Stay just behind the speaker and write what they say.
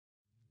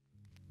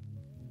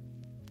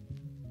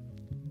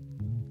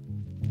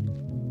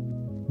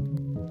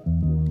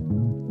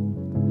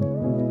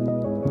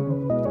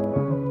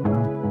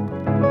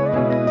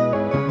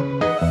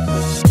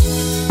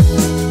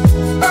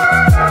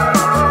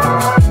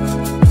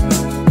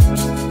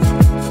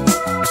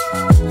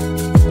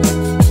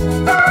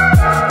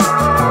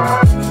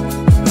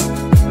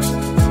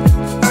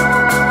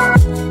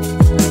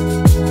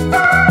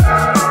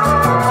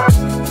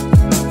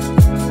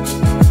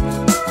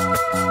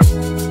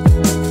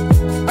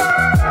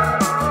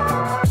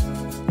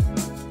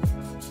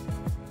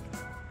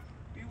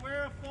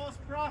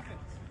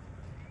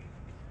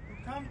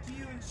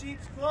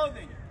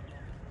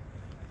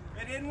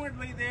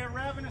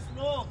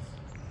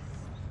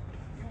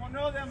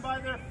them by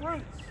their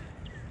fruits.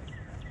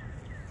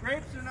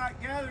 Grapes are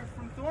not gathered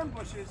from thorn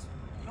bushes,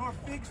 nor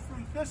figs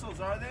from thistles,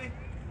 are they?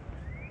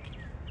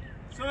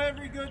 So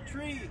every good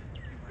tree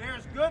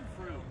bears good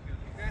fruit,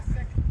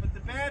 but the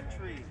bad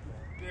tree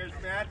bears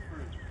bad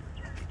fruit.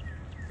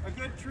 A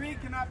good tree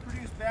cannot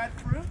produce bad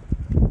fruit,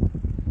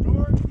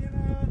 nor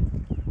can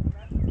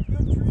a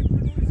good tree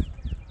produce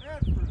bad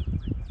fruit.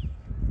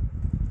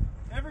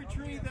 Every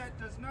tree that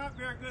does not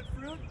bear good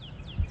fruit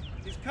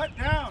is cut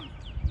down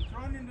and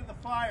thrown into the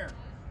fire.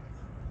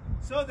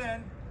 So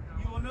then,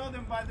 you will know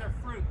them by their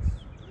fruits.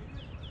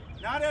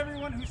 Not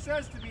everyone who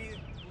says to me,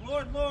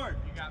 Lord, Lord,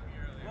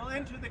 will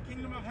enter the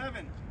kingdom of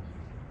heaven,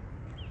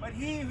 but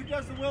he who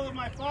does the will of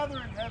my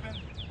Father in heaven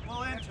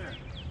will enter.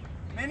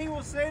 Many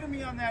will say to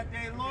me on that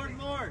day, Lord,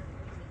 Lord,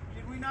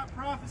 did we not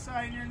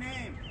prophesy in your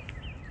name,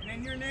 and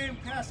in your name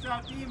cast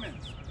out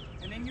demons,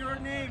 and in your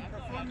name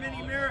perform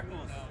many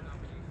miracles?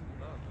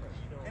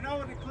 And I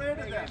will declare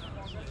to them,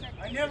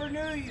 I never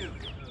knew you.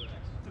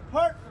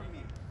 Depart from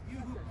me, you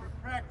who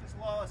practice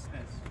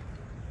lawlessness.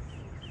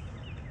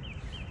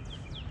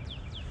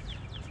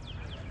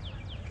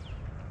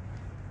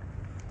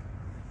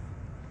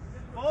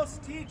 False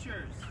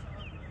teachers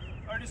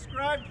are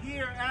described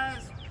here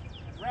as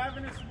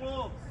ravenous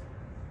wolves.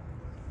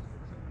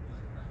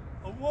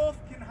 A wolf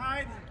can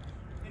hide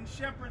in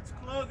shepherd's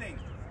clothing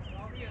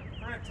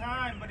for a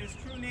time, but his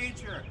true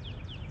nature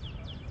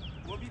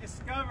will be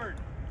discovered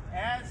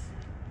as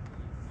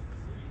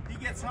he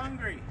gets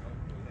hungry.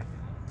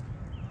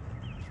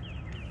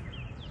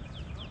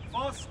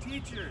 False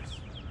teachers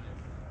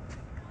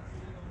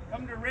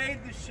come to raid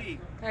the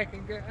sheep,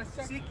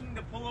 seeking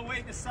to pull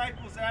away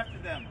disciples after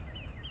them.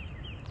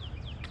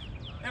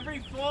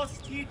 Every false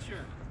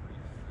teacher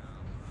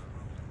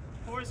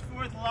pours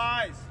forth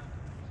lies.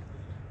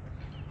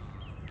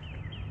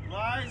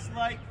 Lies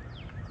like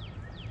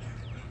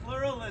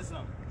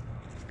pluralism,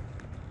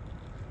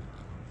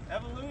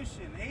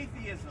 evolution,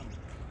 atheism.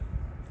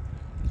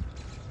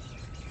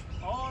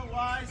 All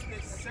lies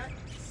that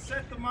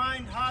set the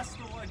mind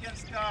hostile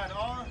against God.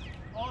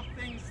 All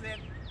things that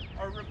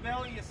are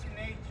rebellious in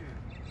nature.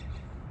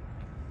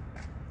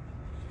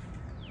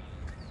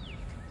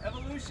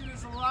 Evolution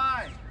is a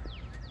lie,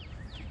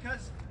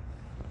 because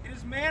it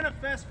is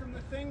manifest from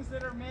the things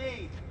that are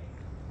made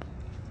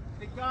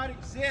that God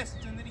exists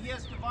and that he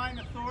has divine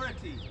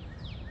authority.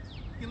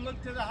 You can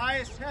look to the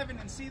highest heaven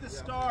and see the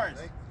stars.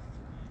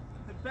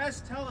 The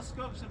best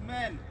telescopes of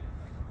men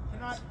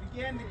cannot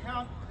begin to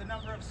count the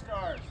number of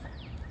stars.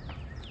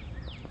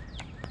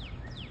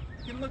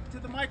 You can look to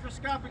the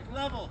microscopic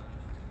level,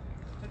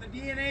 to the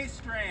DNA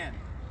strand.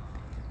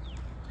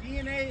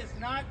 DNA is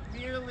not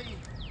merely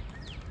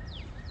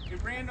a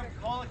random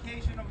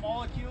collocation of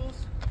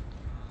molecules.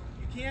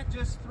 You can't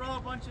just throw a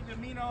bunch of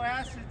amino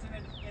acids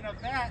in a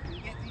vat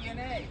and get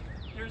DNA.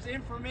 There's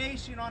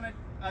information on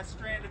a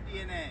strand of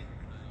DNA.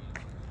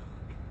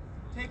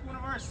 Take one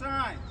of our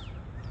signs.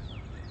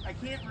 I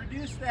can't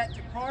reduce that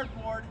to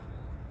cardboard,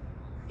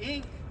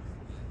 ink,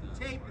 and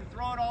tape and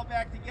throw it all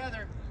back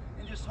together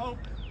and just hope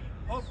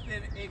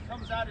that it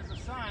comes out as a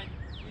sign.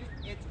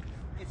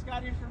 It's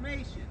got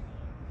information.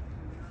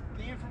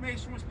 The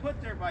information was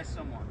put there by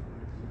someone.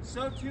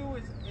 So too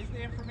is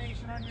the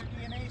information on your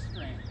DNA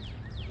strand.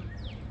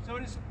 So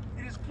it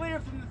is clear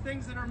from the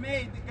things that are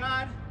made that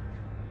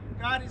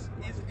God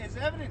is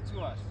evident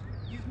to us.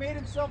 He's made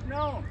himself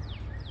known.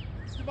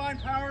 His divine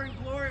power and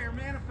glory are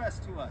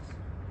manifest to us.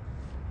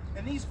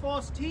 And these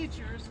false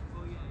teachers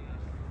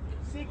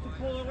seek to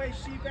pull away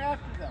sheep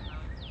after them.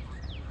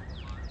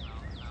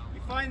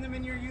 You find them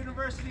in your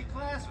university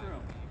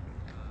classroom,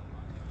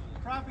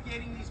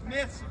 propagating these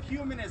myths of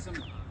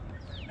humanism,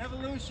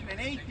 evolution, and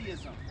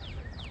atheism.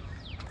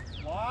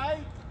 Why?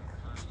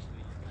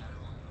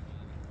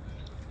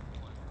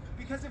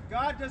 Because if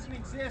God doesn't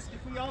exist,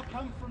 if we all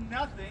come from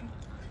nothing,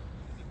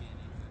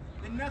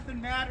 then nothing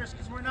matters,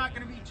 because we're not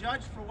going to be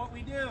judged for what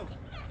we do.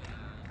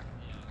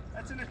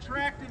 That's an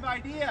attractive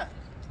idea.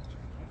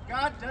 If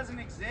God doesn't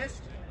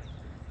exist,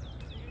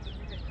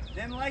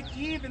 then like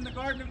Eve in the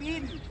Garden of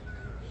Eden,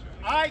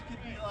 I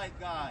could be like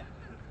God.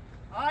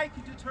 I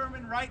could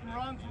determine right and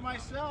wrong for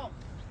myself.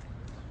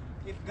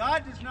 If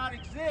God does not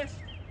exist,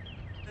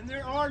 then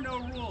there are no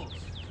rules.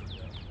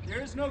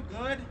 There is no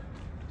good.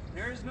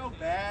 There is no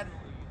bad.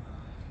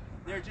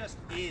 There just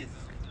is.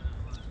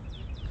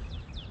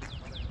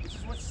 Which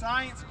is what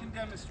science can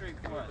demonstrate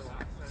for us.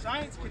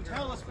 Science can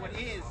tell us what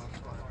is.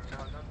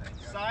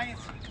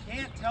 Science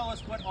can't tell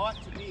us what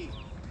ought to be.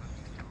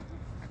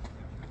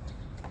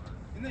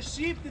 And the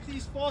sheep that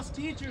these false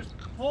teachers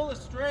pull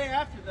astray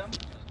after them,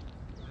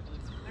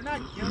 they're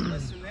not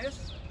guiltless in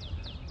this.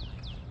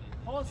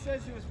 Paul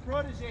says to his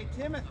protege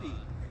Timothy,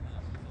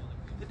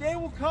 the day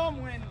will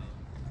come when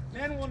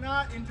men will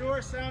not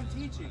endure sound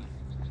teaching,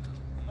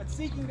 but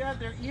seeking to have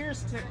their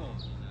ears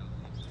tickled.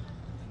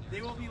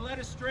 They will be led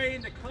astray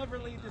into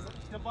cleverly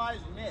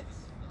devised myths.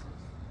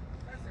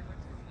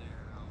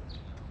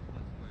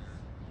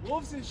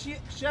 Wolves in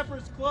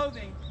shepherd's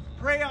clothing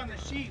prey on the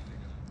sheep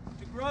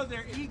to grow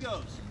their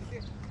egos,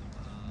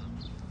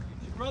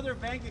 to grow their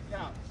bank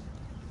accounts,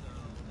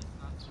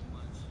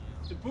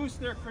 to boost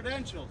their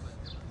credentials.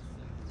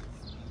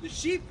 The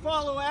sheep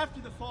follow after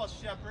the false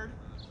shepherd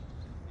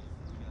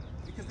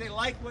because they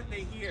like what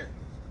they hear.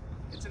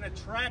 It's an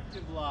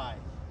attractive lie.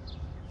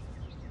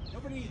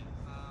 Nobody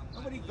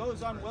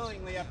goes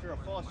unwillingly after a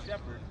false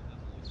shepherd.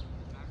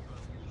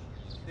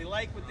 They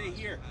like what they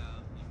hear.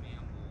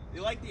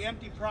 They like the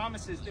empty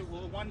promises that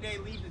will one day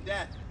lead to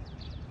death.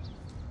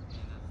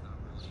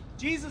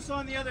 Jesus,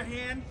 on the other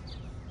hand,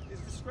 is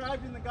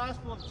described in the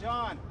Gospel of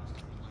John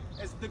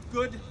as the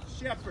Good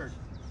Shepherd.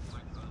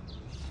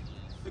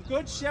 The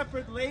Good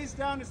Shepherd lays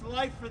down his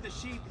life for the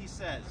sheep, he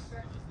says.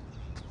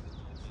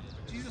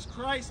 Jesus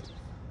Christ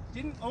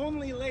didn't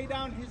only lay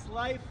down his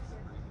life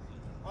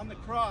on the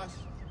cross.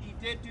 He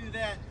did do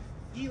that.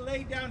 He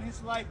laid down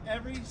his life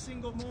every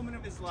single moment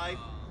of his life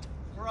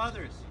for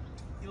others.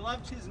 He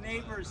loved his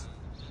neighbors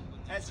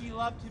as he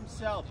loved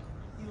himself.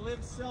 He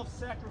lived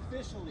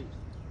self-sacrificially.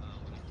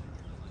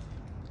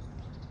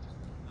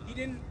 He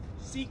didn't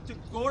seek to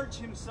gorge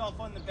himself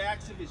on the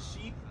backs of his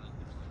sheep.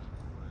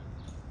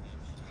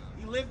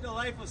 He lived a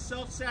life of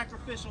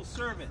self-sacrificial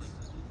service.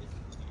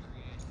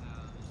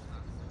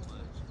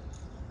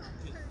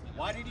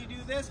 Why did he do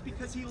this?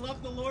 Because he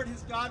loved the Lord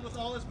his God with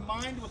all his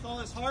mind, with all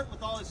his heart,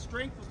 with all his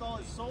strength, with all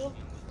his soul.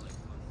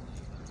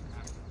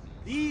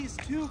 These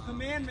two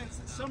commandments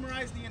that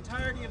summarize the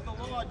entirety of the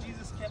law,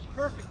 Jesus kept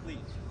perfectly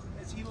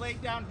as he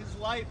laid down his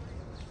life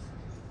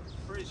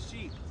for his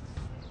sheep.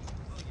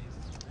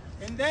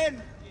 And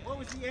then, what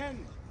was the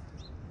end?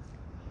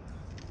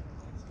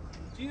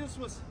 Jesus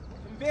was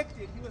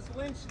convicted. He was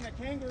lynched in a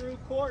kangaroo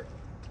court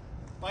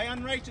by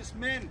unrighteous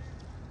men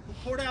who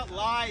poured out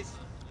lies,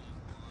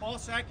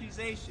 false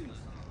accusations.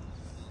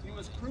 He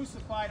was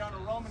crucified on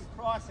a Roman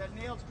cross, had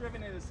nails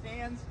driven in his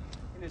hands,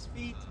 in his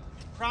feet,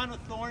 crown of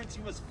thorns.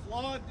 He was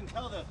flogged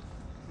until the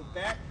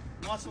back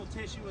muscle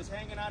tissue was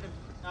hanging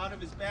out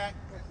of his back.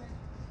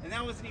 And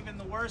that wasn't even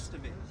the worst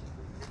of it.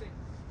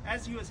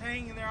 As he was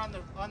hanging there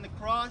on the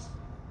cross,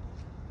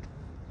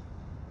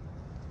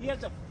 he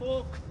had the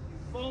full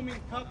foaming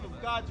cup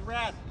of God's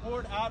wrath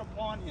poured out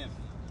upon him.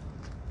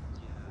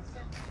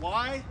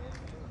 Why?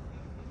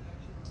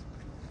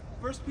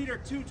 1 Peter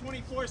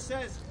 2:24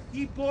 says,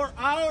 he bore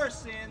our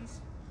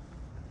sins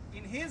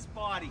in his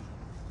body.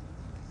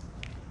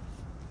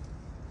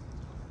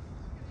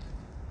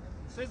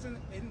 It says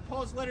in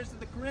Paul's letters to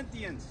the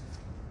Corinthians,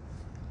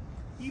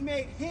 he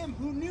made him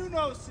who knew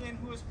no sin,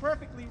 who is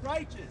perfectly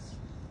righteous,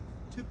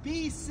 to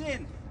be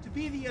sin, to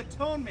be the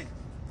atonement,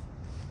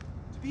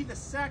 to be the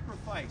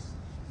sacrifice,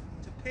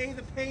 to pay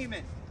the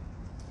payment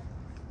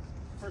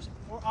for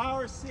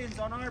our sins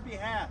on our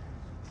behalf.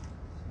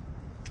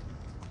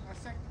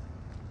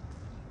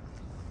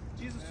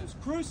 Jesus was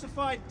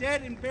crucified,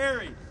 dead, and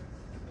buried,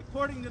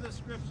 according to the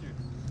Scriptures.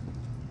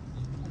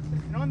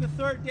 And on the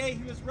third day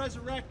he was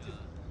resurrected,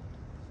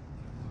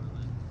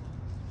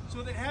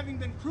 so that having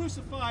been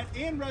crucified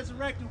and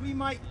resurrected, we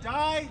might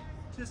die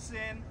to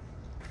sin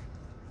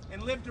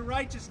and live to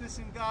righteousness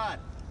in God.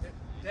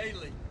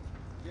 Daily.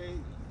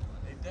 Daily.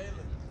 Daily.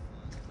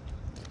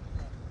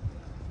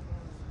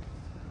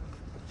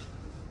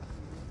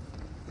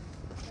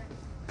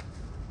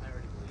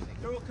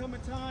 There will come a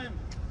time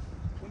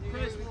when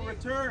Christ will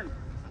return.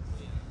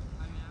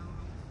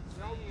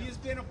 He has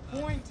been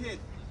appointed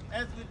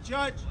as the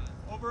judge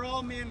over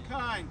all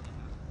mankind.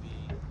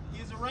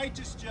 He is a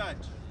righteous judge.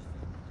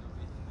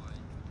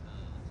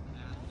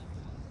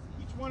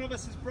 Each one of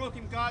us has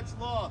broken God's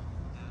law.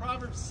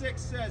 Proverbs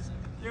 6 says,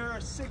 there are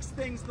 6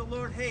 things the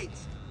Lord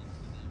hates,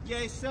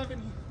 yea,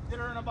 7 that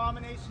are an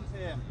abomination to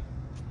him.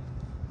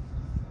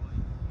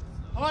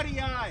 Haughty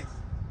eyes,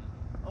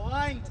 a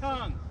lying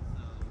tongue,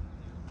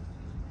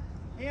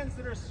 hands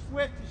that are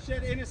swift to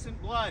shed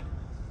innocent blood,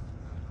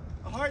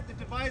 a heart that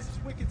devises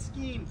wicked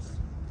schemes,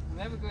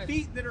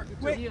 feet that are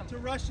quick to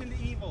rush into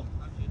evil.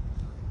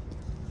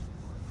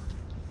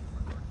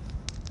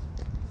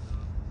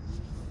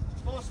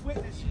 False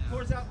witness who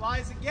pours out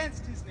lies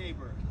against his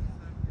neighbor.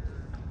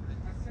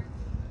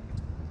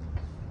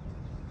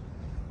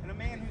 And a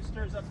man who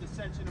stirs up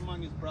dissension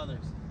among his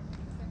brothers.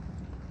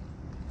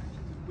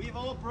 We have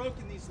all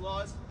broken these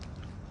laws.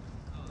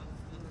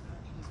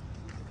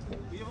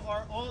 We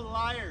are all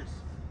liars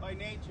by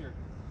nature.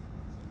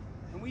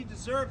 And we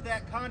deserve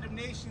that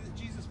condemnation that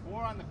Jesus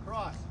bore on the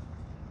cross.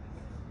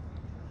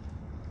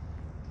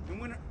 And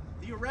when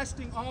the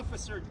arresting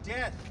officer,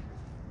 death,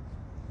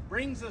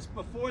 brings us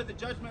before the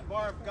judgment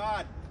bar of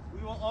God, we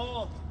will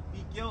all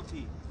be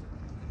guilty.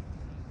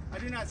 I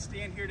do not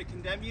stand here to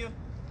condemn you.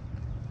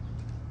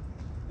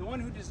 The one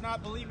who does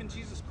not believe in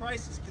Jesus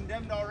Christ is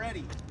condemned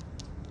already.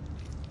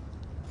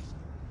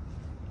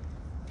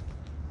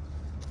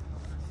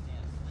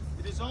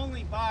 It is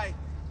only by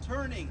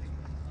turning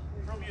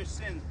from your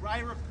sins, by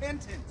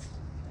repentance,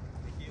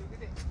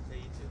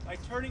 by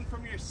turning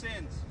from your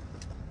sins,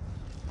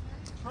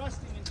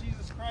 trusting in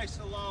Jesus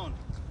Christ alone,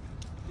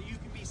 that you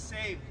can be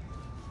saved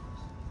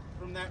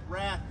from that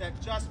wrath,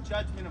 that just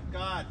judgment of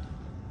God.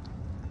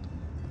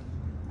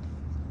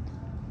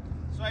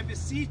 So I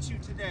beseech you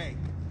today,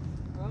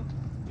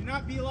 Do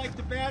not be like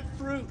the bad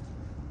fruit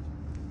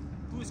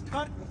who is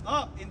cut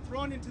up and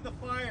thrown into the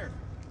fire.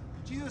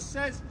 Jesus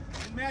says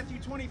in Matthew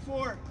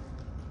 24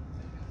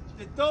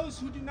 that those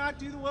who do not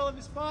do the will of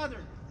his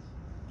Father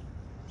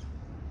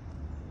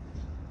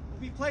will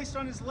be placed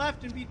on his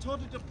left and be told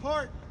to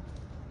depart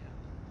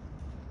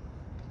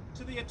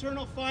to the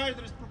eternal fire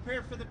that is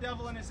prepared for the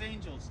devil and his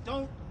angels.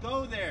 Don't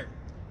go there.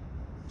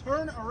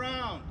 Turn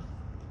around.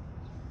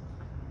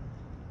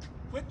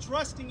 Quit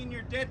trusting in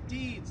your dead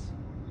deeds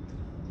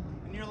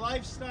and your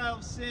lifestyle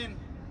of sin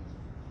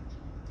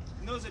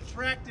and those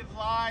attractive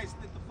lies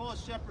that the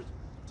false shepherds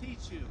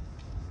teach you.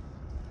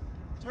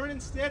 Turn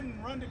instead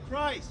and run to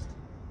Christ.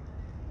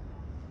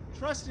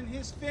 Trust in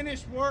his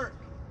finished work.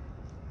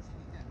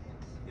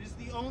 It is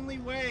the only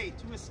way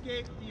to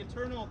escape the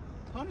eternal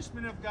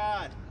punishment of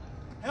God.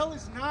 Hell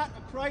is not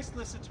a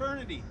Christless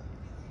eternity.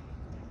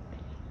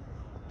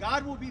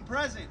 God will be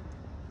present.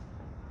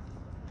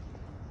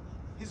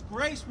 His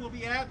grace will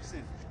be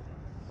absent.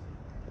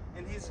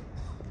 And his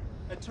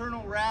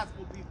eternal wrath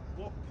will be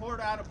poured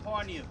out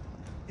upon you.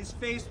 His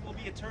face will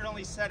be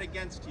eternally set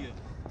against you.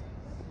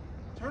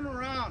 Turn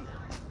around.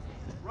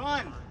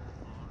 Run.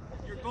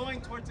 You're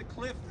going towards a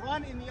cliff.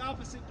 Run in the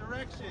opposite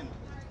direction.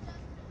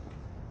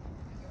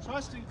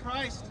 Trust in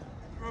Christ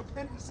through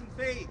repentance and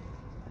faith.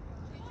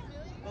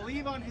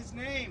 Believe on his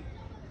name.